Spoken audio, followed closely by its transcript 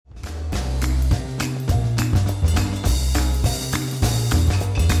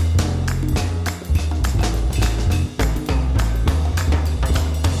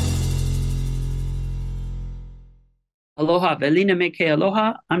Aloha, Velina Meke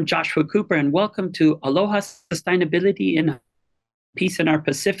Aloha. I'm Joshua Cooper, and welcome to Aloha Sustainability and Peace in Our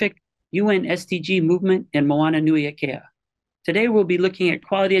Pacific, UN SDG movement in Moana Nui Akea. Today, we'll be looking at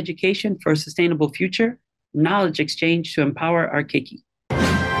quality education for a sustainable future, knowledge exchange to empower our keiki.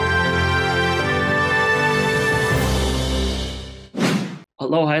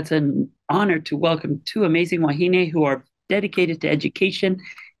 Aloha, it's an honor to welcome two amazing wahine who are dedicated to education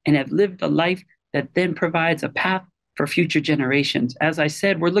and have lived a life that then provides a path for future generations. As I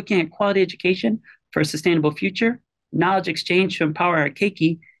said, we're looking at quality education for a sustainable future, knowledge exchange to empower our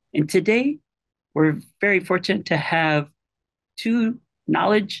keiki. And today, we're very fortunate to have two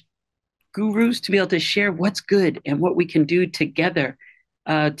knowledge gurus to be able to share what's good and what we can do together.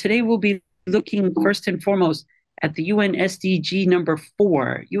 Today, we'll be looking first and foremost at the UN SDG number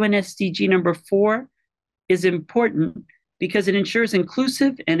 4. UN SDG number 4 is important because it ensures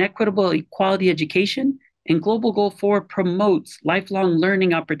inclusive and equitable equality education, and Global Goal 4 promotes lifelong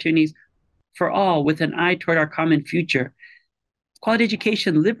learning opportunities for all with an eye toward our common future. Quality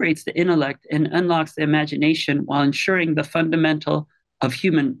education liberates the intellect and unlocks the imagination while ensuring the fundamental of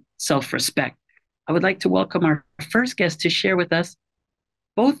human self-respect. I would like to welcome our first guest to share with us.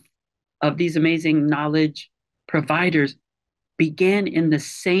 Both of these amazing knowledge providers began in the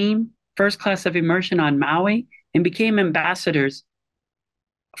same first class of immersion on Maui and became ambassadors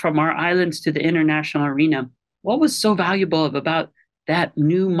from our islands to the international arena. What was so valuable about that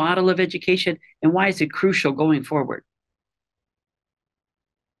new model of education, and why is it crucial going forward?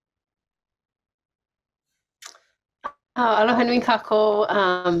 Aloha nui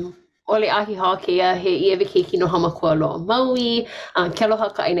kako. Ole ahi ha kea he ia keiki no hamakua loa Maui. Ke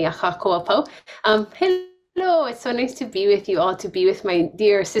aloha ka aina ia kako apau. Hello, it's so nice to be with you all, to be with my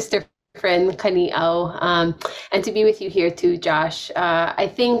dear sister friend Kani'au, and to be with you here too, Josh. I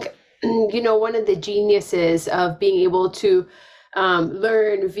think, one of the geniuses of being able to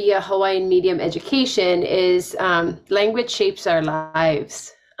learn via Hawaiian medium education is language shapes our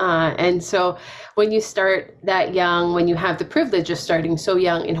lives. And so when you start that young, when you have the privilege of starting so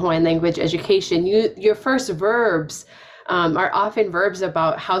young in Hawaiian language education, your first verbs are often verbs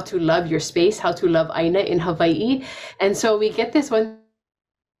about how to love your space, how to love Aina in Hawaii. And so we get this one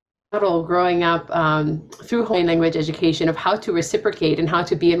model growing up through Hawaiian language education of how to reciprocate and how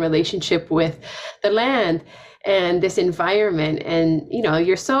to be in relationship with the land and this environment. And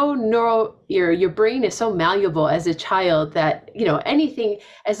you're so your brain is so malleable as a child that anything,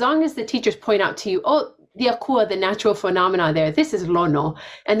 as long as the teachers point out to you, oh, the akua, the natural phenomena there, this is lono,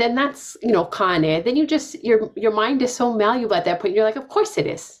 and then that's kane, then your mind is so malleable at that point. You're like, of course it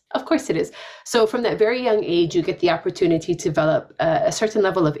is. So from that very young age, you get the opportunity to develop a certain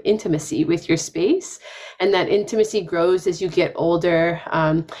level of intimacy with your space, and that intimacy grows as you get older,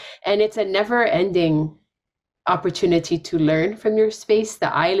 and it's a never-ending opportunity to learn from your space.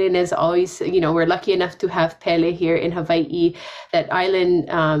 The island is always, we're lucky enough to have Pele here in Hawaii. That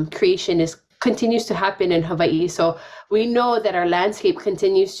island creation continues to happen in Hawaii. So we know that our landscape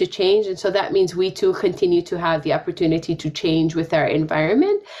continues to change. And so that means we too continue to have the opportunity to change with our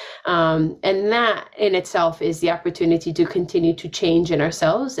environment. And that in itself is the opportunity to continue to change in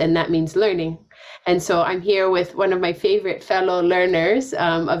ourselves. And that means learning. And so I'm here with one of my favorite fellow learners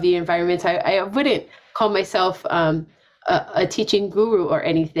of the environment. I wouldn't call myself a teaching guru or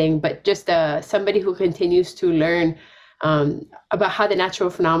anything, but just somebody who continues to learn about how the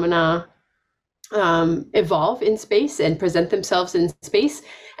natural phenomena evolve in space and present themselves in space,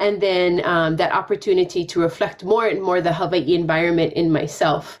 and then that opportunity to reflect more and more the Hawaii environment in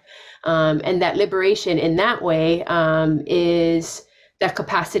myself, and that liberation in that way is that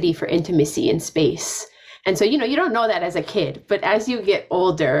capacity for intimacy in space. And so, you don't know that as a kid, but as you get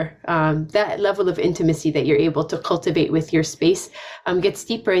older, that level of intimacy that you're able to cultivate with your space gets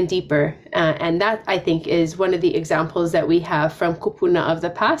deeper and deeper. And that, I think, is one of the examples that we have from kupuna of the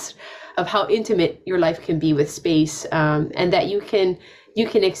past, of how intimate your life can be with space, and that you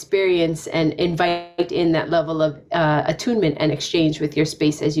can experience and invite in that level of attunement and exchange with your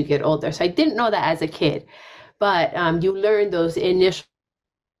space as you get older. So I didn't know that as a kid, but you learn those initial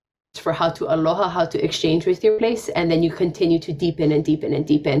for how to aloha, how to exchange with your place, and then you continue to deepen and deepen and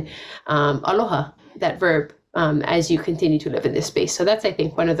deepen aloha, that verb, as you continue to live in this space. So that's, I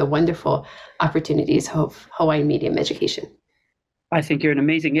think, one of the wonderful opportunities of Hawaiian medium education. I think you're an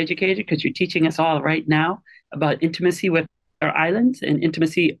amazing educator because you're teaching us all right now about intimacy with our islands and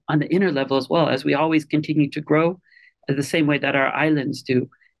intimacy on the inner level as well, as we always continue to grow the same way that our islands do.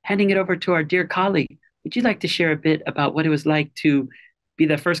 Handing it over to our dear colleague, would you like to share a bit about what it was like to be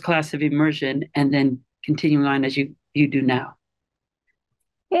the first class of immersion and then continuing on as you do now?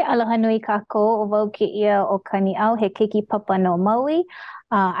 He aloha nui kākou o wau ke ia o Kani'au, he keiki papa no Maui.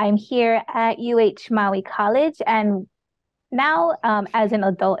 I'm here at UH Maui College, and now as an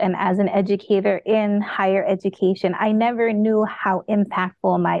adult and as an educator in higher education, I never knew how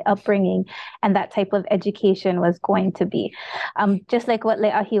impactful my upbringing and that type of education was going to be. Just like what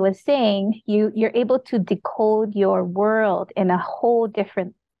Le'ahi was saying, you're able to decode your world in a whole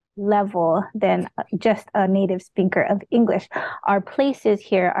different level than just a native speaker of English. Our places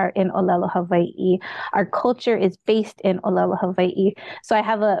here are in Olelo, Hawaii. Our culture is based in Olelo, Hawaii. So I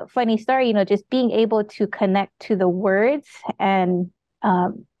have a funny story, just being able to connect to the words and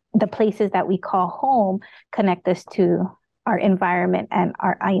the places that we call home connect us to our environment and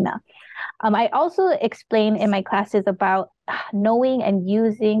our aina. I also explain in my classes about knowing and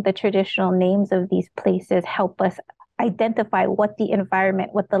using the traditional names of these places help us identify what the environment,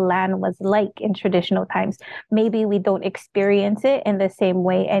 what the land was like in traditional times. Maybe we don't experience it in the same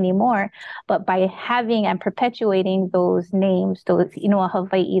way anymore, but by having and perpetuating those names, those Inoa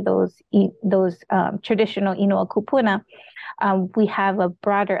Hawaii, those traditional Inoa Kupuna, we have a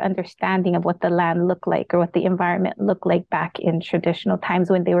broader understanding of what the land looked like or what the environment looked like back in traditional times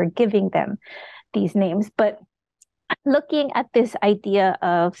when they were giving them these names. But looking at this idea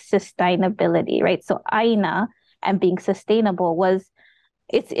of sustainability, right? So Aina and being sustainable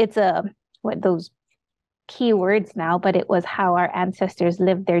it's what those key words now, but it was how our ancestors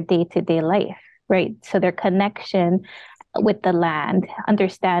lived their day-to-day life, right? So their connection with the land,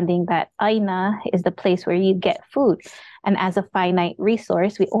 understanding that Aina is the place where you get food. And as a finite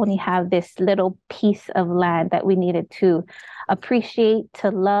resource, we only have this little piece of land that we needed to appreciate, to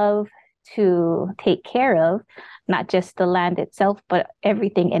love, to take care of, not just the land itself, but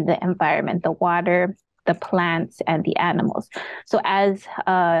everything in the environment, the water, the plants, and the animals. So as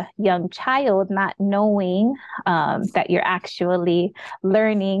a young child, not knowing that you're actually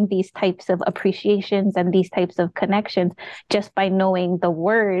learning these types of appreciations and these types of connections just by knowing the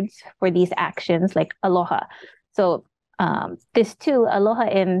words for these actions, like aloha. So this too, aloha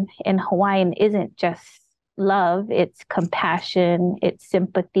in Hawaiian isn't just love, it's compassion, it's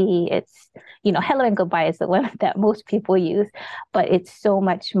sympathy, it's, hello and goodbye is the one that most people use, but it's so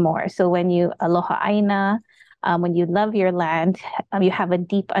much more. So when you aloha aina, when you love your land, you have a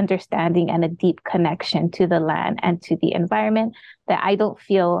deep understanding and a deep connection to the land and to the environment that I don't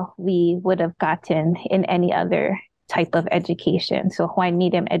feel we would have gotten in any other type of education. So Hawaiian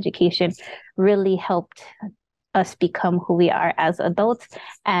medium education really helped us become who we are as adults,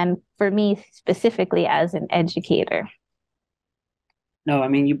 and for me specifically as an educator. No, I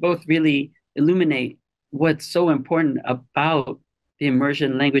mean, you both really illuminate what's so important about the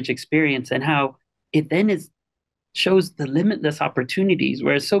immersion language experience and how it then shows the limitless opportunities,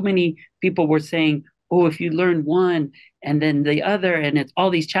 where so many people were saying, oh, if you learn one and then the other, and it's all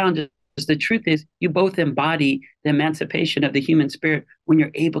these challenges. The truth is, you both embody the emancipation of the human spirit when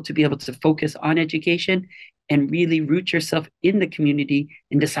you're able to focus on education and really root yourself in the community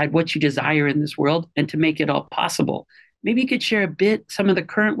and decide what you desire in this world and to make it all possible. Maybe you could share a bit some of the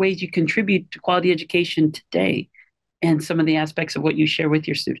current ways you contribute to quality education today and some of the aspects of what you share with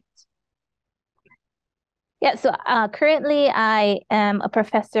your students. Yeah, so currently I am a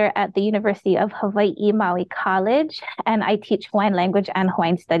professor at the University of Hawaii Maui College, and I teach Hawaiian language and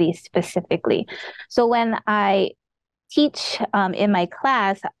Hawaiian studies specifically. So when I teach in my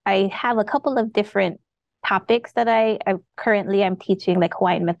class, I have a couple of different topics that I'm teaching, like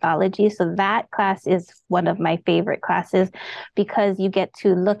Hawaiian mythology. So that class is one of my favorite classes because you get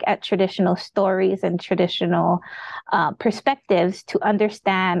to look at traditional stories and traditional perspectives to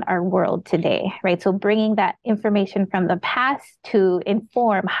understand our world today, right? So bringing that information from the past to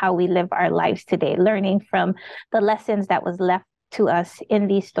inform how we live our lives today, learning from the lessons that was left to us in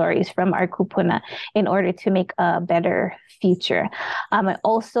these stories from our kupuna in order to make a better future. I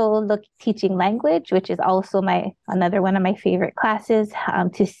also teaching language, which is also another one of my favorite classes,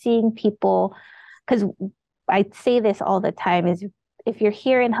 to seeing people, because I say this all the time, is if you're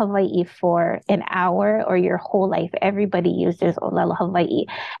here in Hawaii for an hour or your whole life, everybody uses Olelo Hawaii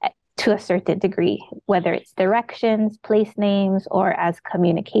to a certain degree, whether it's directions, place names, or as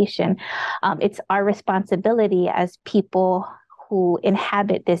communication. It's our responsibility as people who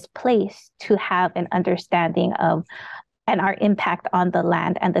inhabit this place to have an understanding of and our impact on the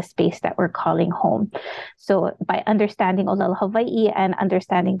land and the space that we're calling home. So by understanding Olelo Hawaii and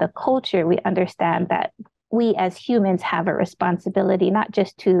understanding the culture, we understand that we as humans have a responsibility, not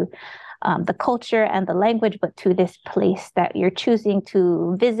just to the culture and the language, but to this place that you're choosing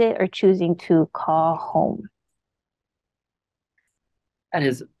to visit or choosing to call home. That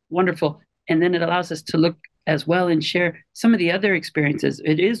is wonderful. And then it allows us to look as well and share some of the other experiences.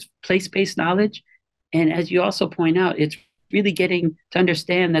 It is place-based knowledge. And as you also point out, it's really getting to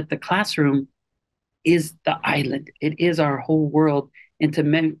understand that the classroom is the island. It is our whole world. And to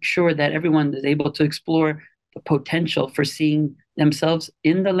make sure that everyone is able to explore the potential for seeing themselves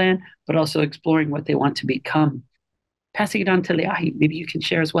in the land, but also exploring what they want to become. Passing it on to Leahi, maybe you can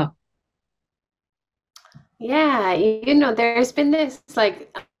share as well. Yeah, there's been this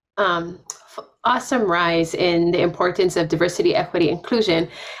awesome rise in the importance of diversity, equity, inclusion.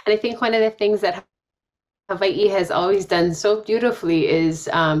 And I think one of the things that Hawaii has always done so beautifully is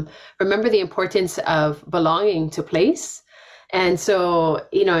remember the importance of belonging to place. And so,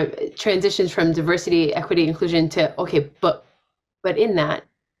 transitions from diversity, equity, inclusion to, okay, but in that,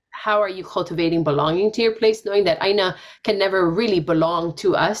 how are you cultivating belonging to your place, knowing that Aina can never really belong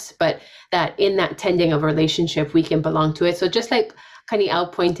to us, but that in that tending of a relationship, we can belong to it. So just like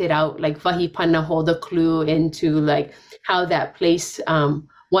Kani'au pointed out, like Vahipana hold a clue into like how that place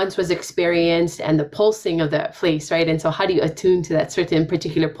once was experienced and the pulsing of that place, right? And so how do you attune to that certain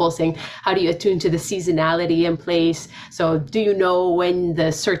particular pulsing? How do you attune to the seasonality in place? So do you know when the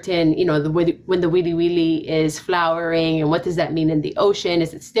certain, when the wili wili is flowering, and what does that mean in the ocean?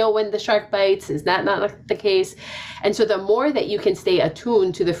 Is it still when the shark bites? Is that not the case? And so the more that you can stay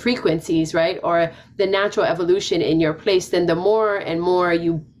attuned to the frequencies, right, or the natural evolution in your place, then the more and more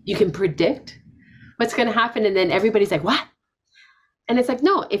you can predict what's going to happen. And then everybody's like, what? And it's like,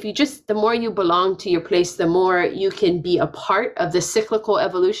 no, the more you belong to your place, the more you can be a part of the cyclical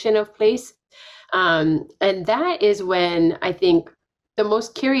evolution of place. And that is when I think the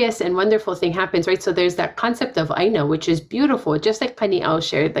most curious and wonderful thing happens, right? So there's that concept of Aina, which is beautiful, just like Kani'au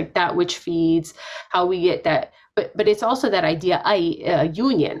shared, like that which feeds, how we get that. But it's also that idea,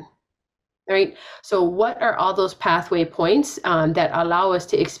 union, right? So what are all those pathway points that allow us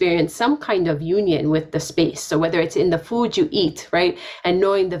to experience some kind of union with the space? So whether it's in the food you eat, right? And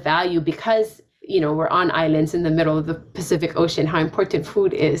knowing the value, because, we're on islands in the middle of the Pacific Ocean, how important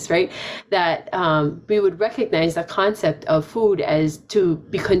food is, right? That we would recognize the concept of food as to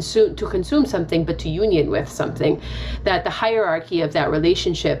consume something, but to union with something. That the hierarchy of that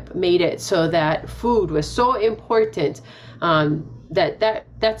relationship made it so that food was so important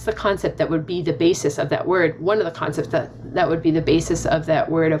that's the concept that would be the basis of that word. One of the concepts that would be the basis of that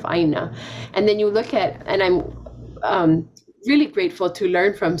word of Aina. And then you look at, and I'm really grateful to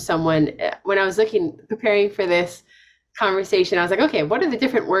learn from someone. When I was preparing for this conversation, I was like, okay, what are the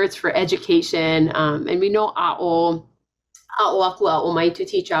different words for education? And we know a'o to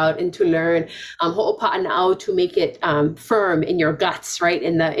teach out and to learn, ho'opa'ana'au to make it firm in your guts, right?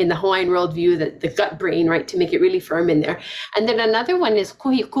 In the Hawaiian worldview, the gut brain, right? To make it really firm in there. And then another one is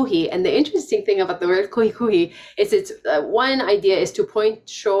kuhi. And the interesting thing about the word kuhi is it's one idea is to point,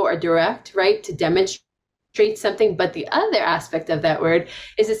 show, or direct, right? To demonstrate something, but the other aspect of that word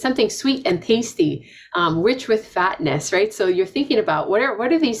is it's something sweet and tasty, rich with fatness, right? So you're thinking about what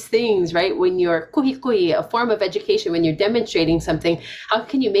are these things, right? When you're kuhi, a form of education, when you're demonstrating something, how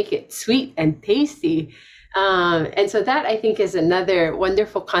can you make it sweet and tasty? And so that I think is another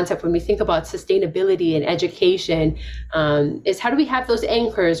wonderful concept when we think about sustainability and education, is how do we have those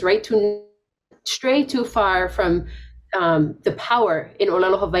anchors, right? To stray too far from the power in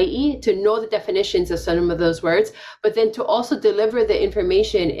Olelo Hawaii to know the definitions of some of those words, but then to also deliver the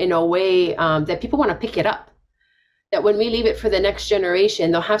information in a way that people want to pick it up. That when we leave it for the next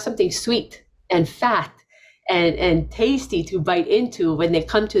generation, they'll have something sweet and fat and tasty to bite into when they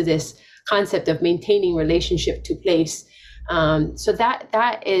come to this concept of maintaining relationship to place. So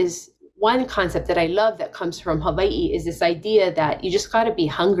that is one concept that I love that comes from Hawaii, is this idea that you just got to be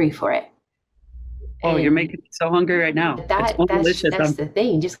hungry for it. Oh, you're making me so hungry right now. That's the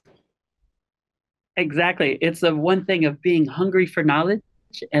thing. Exactly. It's the one thing of being hungry for knowledge.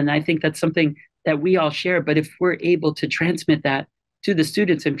 And I think that's something that we all share. But if we're able to transmit that to the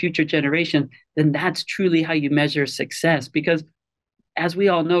students and future generations, then that's truly how you measure success. Because as we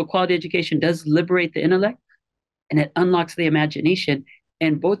all know, quality education does liberate the intellect and it unlocks the imagination.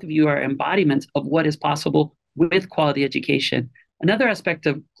 And both of you are embodiments of what is possible with quality education. Another aspect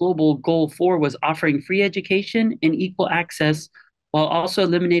of Global Goal 4 was offering free education and equal access while also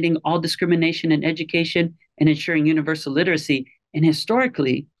eliminating all discrimination in education and ensuring universal literacy. And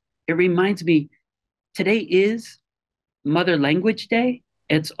historically, it reminds me, today is Mother Language Day.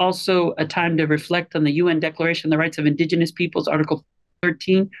 It's also a time to reflect on the UN Declaration on the Rights of Indigenous Peoples, Article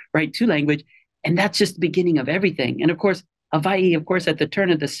 13, right to language. And that's just the beginning of everything. And of course, Hawaii, of course, at the turn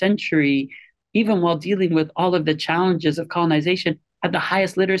of the century, even while dealing with all of the challenges of colonization, had the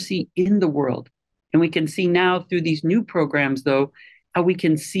highest literacy in the world. And we can see now through these new programs, though, how we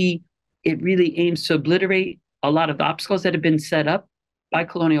can see it really aims to obliterate a lot of the obstacles that have been set up by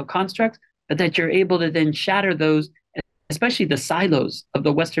colonial constructs, but that you're able to then shatter those, especially the silos of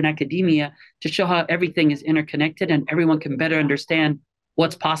the Western academia, to show how everything is interconnected and everyone can better understand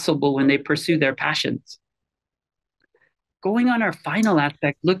what's possible when they pursue their passions. Going on our final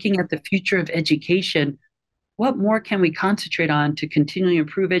aspect, looking at the future of education, what more can we concentrate on to continually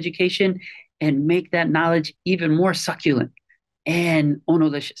improve education and make that knowledge even more succulent and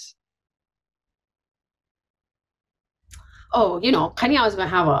onolicious? Oh, Kanya was going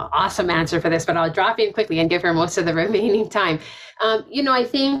to have an awesome answer for this, but I'll drop in quickly and give her most of the remaining time. I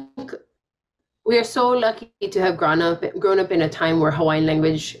think we are so lucky to have grown up in a time where Hawaiian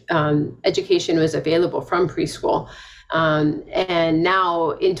language education was available from preschool. And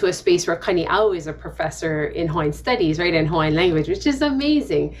now into a space where Kani'au is a professor in Hawaiian studies, right, in Hawaiian language, which is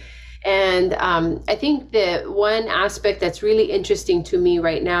amazing. And I think the one aspect that's really interesting to me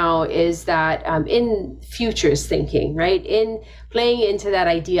right now is that in futures thinking, right, in playing into that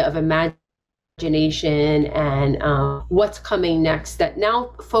idea of imagination and what's coming next, that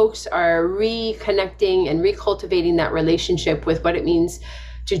now folks are reconnecting and recultivating that relationship with what it means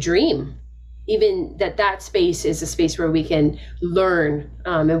to dream. Even that space is a space where we can learn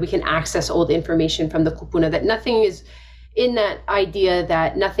and we can access old information from the kupuna, that nothing is in that idea,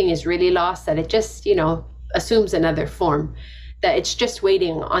 that nothing is really lost, that it just, assumes another form, that it's just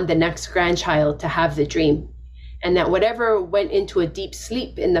waiting on the next grandchild to have the dream. And that whatever went into a deep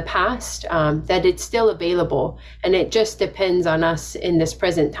sleep in the past, that it's still available. And it just depends on us in this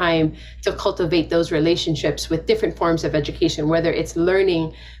present time to cultivate those relationships with different forms of education, whether it's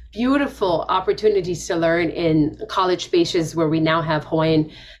learning, beautiful opportunities to learn in college spaces where we now have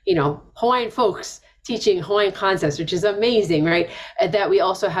Hawaiian folks teaching Hawaiian concepts, which is amazing, right? And that we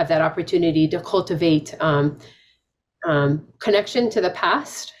also have that opportunity to cultivate connection to the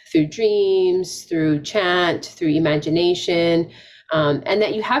past through dreams, through chant, through imagination, and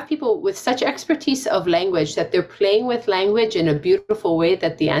that you have people with such expertise of language that they're playing with language in a beautiful way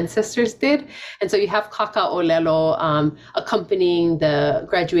that the ancestors did. And so you have Kaka'olelo accompanying the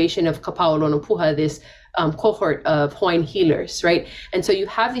graduation of Kapa'olonopuha, this cohort of Hawaiian healers, right? And so you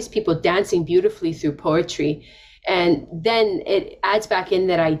have these people dancing beautifully through poetry. And then it adds back in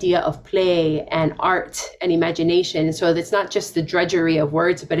that idea of play and art and imagination. So it's not just the drudgery of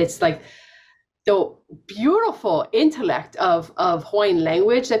words, but it's like the beautiful intellect of Hawaiian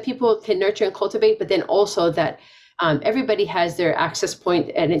language that people can nurture and cultivate, but then also that everybody has their access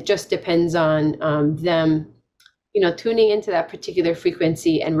point, and it just depends on them, tuning into that particular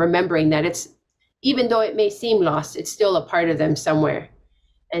frequency and remembering that it's, even though it may seem lost, it's still a part of them somewhere.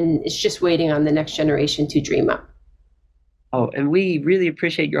 And it's just waiting on the next generation to dream up. Oh, and we really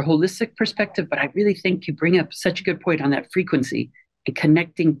appreciate your holistic perspective, but I really think you bring up such a good point on that frequency and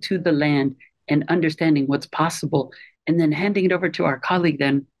connecting to the land and understanding what's possible, and then handing it over to our colleague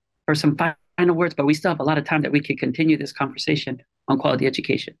then for some final words, but we still have a lot of time that we could continue this conversation on quality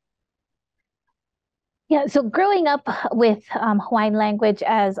education. Yeah, so growing up with Hawaiian language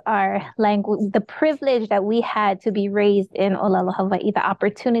as our language, the privilege that we had to be raised in Olelo Hawaii, the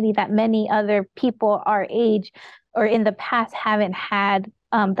opportunity that many other people our age or in the past haven't had,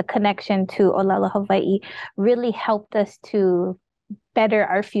 the connection to Olelo Hawaii really helped us to better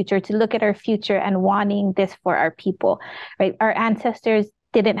our future, to look at our future and wanting this for our people, right? Our ancestors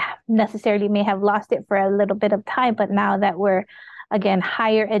didn't necessarily may have lost it for a little bit of time, but now that we're again,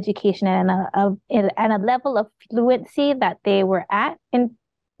 higher education and a level of fluency that they were at in,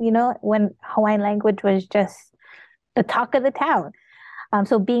 when Hawaiian language was just the talk of the town.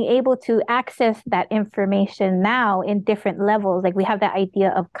 So being able to access that information now in different levels, like we have that idea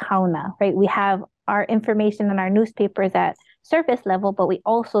of kauna, right? We have our information in our newspapers at surface level, but we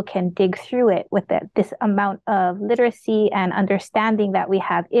also can dig through it with this amount of literacy and understanding that we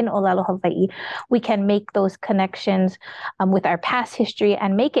have in Olelo Hawaii. We can make those connections with our past history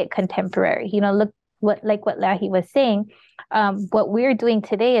and make it contemporary. Look what Lahi was saying, what we're doing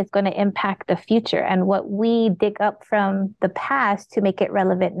today is going to impact the future, and what we dig up from the past to make it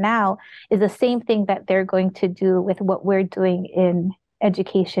relevant now is the same thing that they're going to do with what we're doing in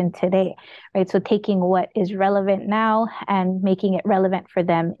education today, right? So taking what is relevant now and making it relevant for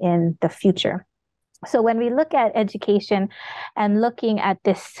them in the future. So when we look at education and looking at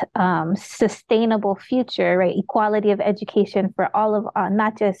this sustainable future, right, equality of education for all of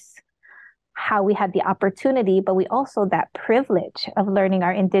not just how we had the opportunity, but we also that privilege of learning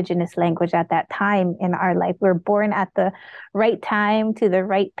our indigenous language at that time in our life. We're born at the right time to the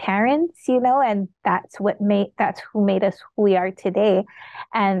right parents, and that's who made us who we are today.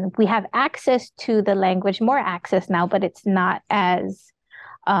 And we have access to the language, more access now, but it's not as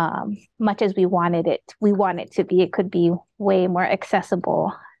much as we want it to be. It could be way more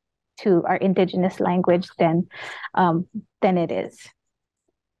accessible to our indigenous language than it is.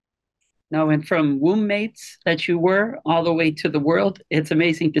 No, and from womb mates that you were all the way to the world, it's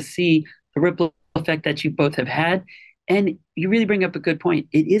amazing to see the ripple effect that you both have had. And you really bring up a good point.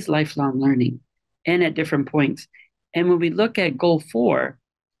 It is lifelong learning and at different points. And when we look at Goal 4,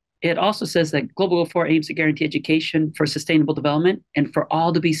 it also says that Global Goal 4 aims to guarantee education for sustainable development and for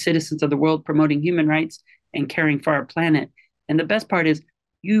all to be citizens of the world, promoting human rights and caring for our planet. And the best part is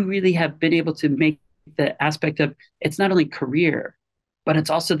you really have been able to make the aspect of it's not only career, but it's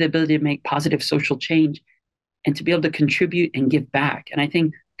also the ability to make positive social change and to be able to contribute and give back. And I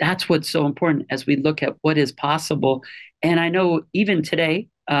think that's what's so important as we look at what is possible. And I know even today,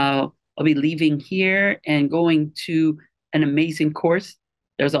 I'll be leaving here and going to an amazing course.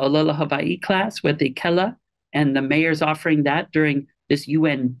 There's a Alola Hawaii class with the Kela, and the mayor's offering that during this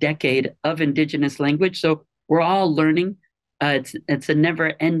UN decade of Indigenous language. So we're all learning. It's a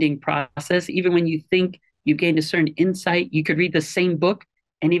never-ending process. Even when you think you gained a certain insight, you could read the same book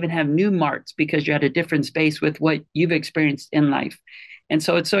and even have new marks because you're at a different space with what you've experienced in life. And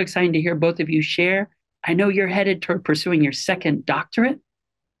so it's so exciting to hear both of you share. I know you're headed toward pursuing your second doctorate.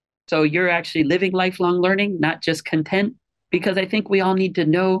 So you're actually living lifelong learning, not just content, because I think we all need to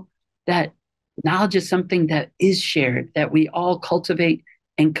know that knowledge is something that is shared, that we all cultivate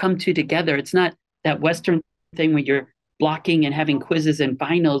and come to together. It's not that Western thing where you're blocking and having quizzes and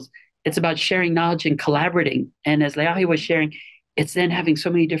finals. It's about sharing knowledge and collaborating. And as Leahi was sharing, it's then having so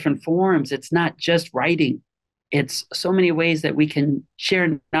many different forms. It's not just writing. It's so many ways that we can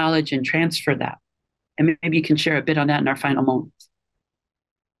share knowledge and transfer that. And maybe you can share a bit on that in our final moments.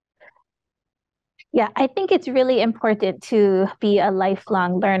 Yeah, I think it's really important to be a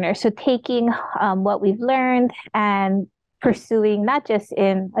lifelong learner. So taking what we've learned and pursuing not just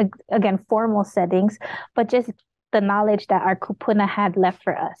in, again, formal settings, but just the knowledge that our kupuna had left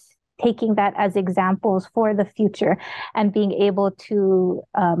for us, taking that as examples for the future and being able to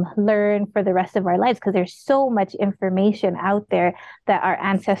learn for the rest of our lives, because there's so much information out there that our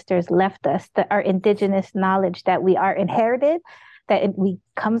ancestors left us, that our indigenous knowledge that we are inherited, that we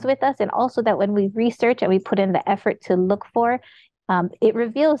comes with us, and also that when we research and we put in the effort to look for, it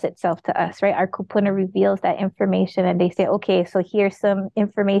reveals itself to us, right? Our kupuna reveals that information and they say, okay, so here's some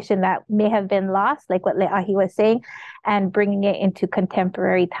information that may have been lost, like what Leahi was saying, and bringing it into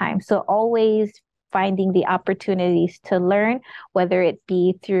contemporary time. So always finding the opportunities to learn, whether it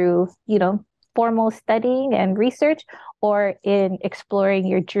be through, formal studying and research, or in exploring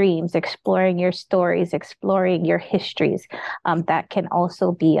your dreams, exploring your stories, exploring your histories. That can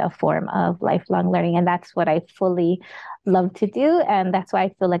also be a form of lifelong learning. And that's what I fully love to do. And that's why I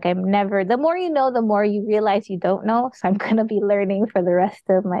feel like the more you know, the more you realize you don't know. So I'm going to be learning for the rest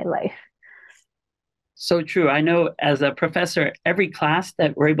of my life. So true. I know as a professor, every class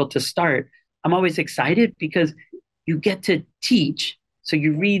that we're able to start, I'm always excited because you get to teach. So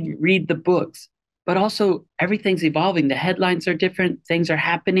you read the books, but also everything's evolving. The headlines are different. Things are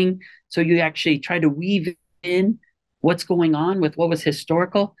happening. So you actually try to weave in what's going on with what was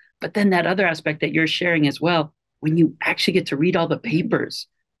historical. But then that other aspect that you're sharing as well, when you actually get to read all the papers,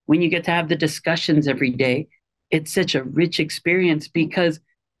 when you get to have the discussions every day, it's such a rich experience because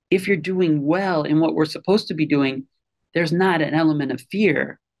if you're doing well in what we're supposed to be doing, there's not an element of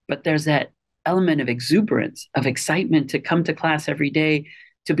fear, but there's that element of exuberance, of excitement to come to class every day,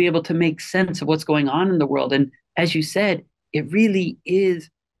 to be able to make sense of what's going on in the world. And as you said, it really is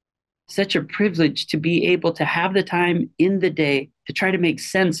such a privilege to be able to have the time in the day to try to make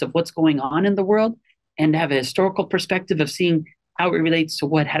sense of what's going on in the world and have a historical perspective of seeing how it relates to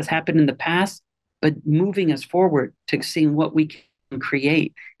what has happened in the past, but moving us forward to seeing what we can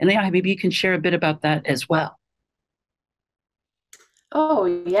create. And Leahi, maybe you can share a bit about that as well. Oh,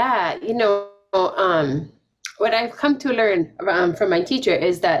 yeah. What I've come to learn from my teacher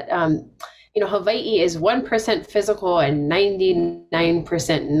is that, Hawaii is 1% physical and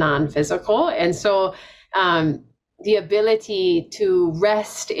 99% non-physical. And so the ability to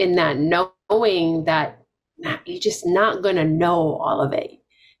rest in that knowing that you're just not going to know all of it.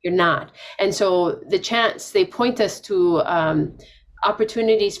 You're not. And so the chance, they point us to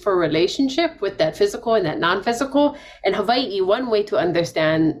opportunities for relationship with that physical and that non-physical. And Hawaii, one way to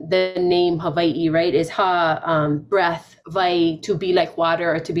understand the name Hawaii, right, is breath, vai, to be like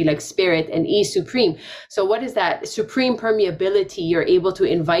water or to be like spirit, and I, supreme. So what is that supreme permeability you're able to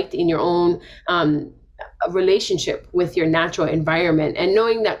invite in your own relationship with your natural environment? And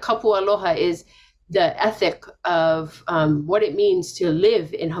knowing that kapu aloha is the ethic of what it means to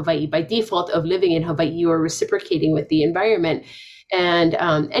live in Hawaii. By default of living in Hawaii, you are reciprocating with the environment. And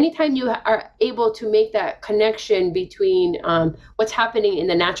anytime you are able to make that connection between what's happening in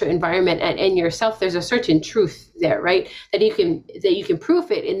the natural environment and yourself, there's a certain truth there, right? That you can prove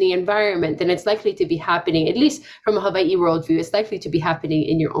it in the environment, then it's likely to be happening, at least from a Hawaii worldview, it's likely to be happening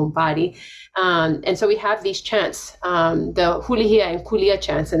in your own body. And so we have these chants, the Hulihia and Kulia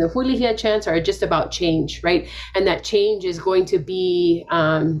chants. And the Hulihia chants are just about change, right? And that change is going to be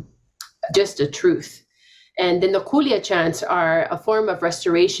just a truth. And then the Kulia chants are a form of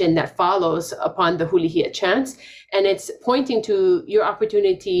restoration that follows upon the Hulihia chants. And it's pointing to your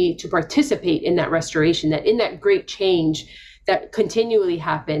opportunity to participate in that restoration, that in that great change that continually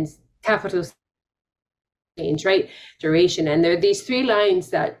happens, capital change, right? Duration. And there are these 3 lines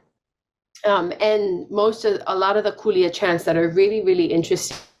that and a lot of the Kulia chants that are really, really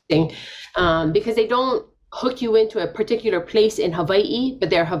interesting because they don't hook you into a particular place in Hawaii, but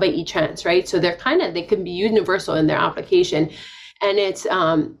they're Hawaii chants, right? So they can be universal in their application. And it's,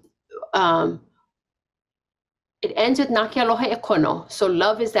 it ends with Naki Aloha e Kono. So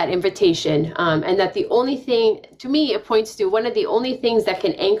love is that invitation. And that the only thing, to me, it points to one of the only things that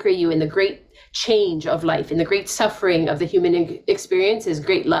can anchor you in the great change of life, in the great suffering of the human experience is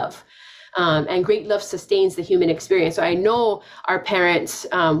great love. And great love sustains the human experience. So I know our parents,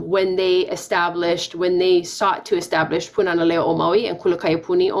 when they sought to establish Punana Leo o Maui and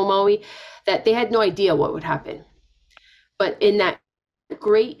Kulakaiapuni o Maui, that they had no idea what would happen. But in that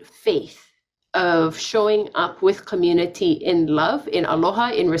great faith of showing up with community in love, in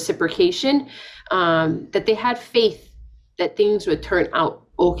aloha, in reciprocation, that they had faith that things would turn out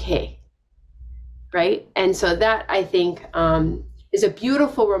okay, right? And so that, I think, is a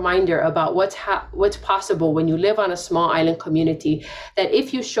beautiful reminder about what's possible when you live on a small island community, that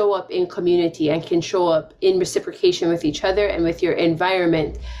if you show up in community and can show up in reciprocation with each other and with your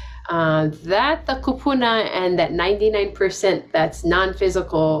environment, that the kupuna and that 99% that's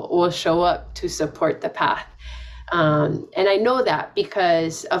non-physical will show up to support the path. And I know that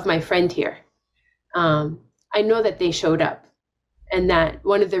because of my friend here. I know that they showed up, and that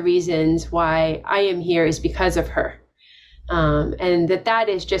one of the reasons why I am here is because of her. And that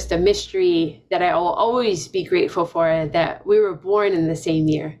is just a mystery that I will always be grateful for, that we were born in the same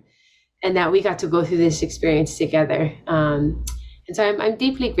year and that we got to go through this experience together. And so I'm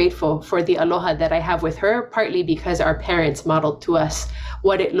deeply grateful for the aloha that I have with her, partly because our parents modeled to us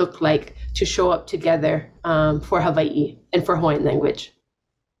what it looked like to show up together for Hawaii and for Hawaiian language.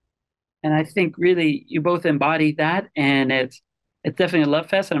 And I think really you both embody that, and it's definitely a love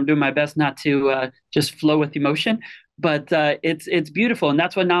fest, and I'm doing my best not to just flow with emotion. But it's beautiful, and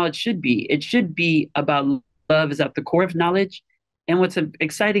that's what knowledge should be. It should be about love is at the core of knowledge. And what's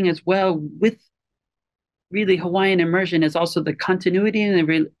exciting as well with really Hawaiian immersion is also the continuity and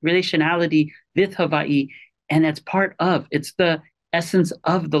the relationality with Hawaii. And that's it's the essence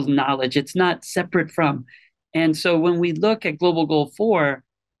of the knowledge. It's not separate from. And so when we look at Global Goal 4,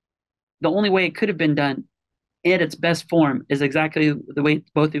 the only way it could have been done in its best form is exactly the way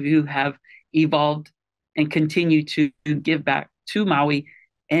both of you have evolved and continue to give back to Maui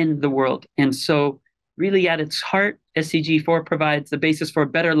and the world. And so really at its heart, SDG 4 provides the basis for a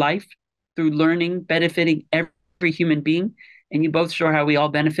better life through learning, benefiting every human being. And you both show how we all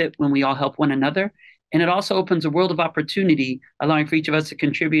benefit when we all help one another. And it also opens a world of opportunity, allowing for each of us to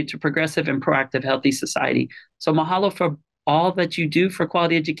contribute to progressive and proactive, healthy society. So mahalo for all that you do for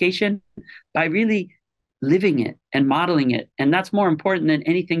quality education by really living it and modeling it. And that's more important than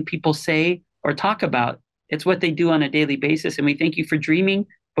anything people say or talk about. It's what they do on a daily basis. And we thank you for dreaming,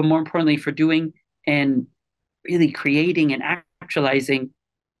 but more importantly for doing and really creating and actualizing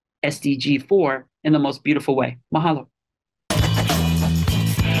SDG 4 in the most beautiful way. Mahalo.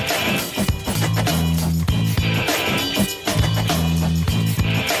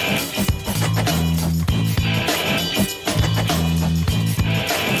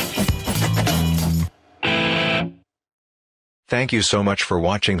 Thank you so much for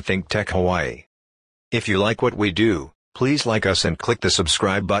watching Think Tech Hawaii. If you like what we do, please like us and click the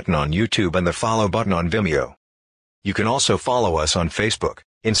subscribe button on YouTube and the follow button on Vimeo. You can also follow us on Facebook,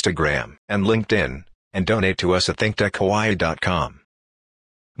 Instagram, and LinkedIn, and donate to us at thinktechhawaii.com.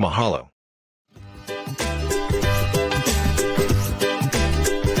 Mahalo.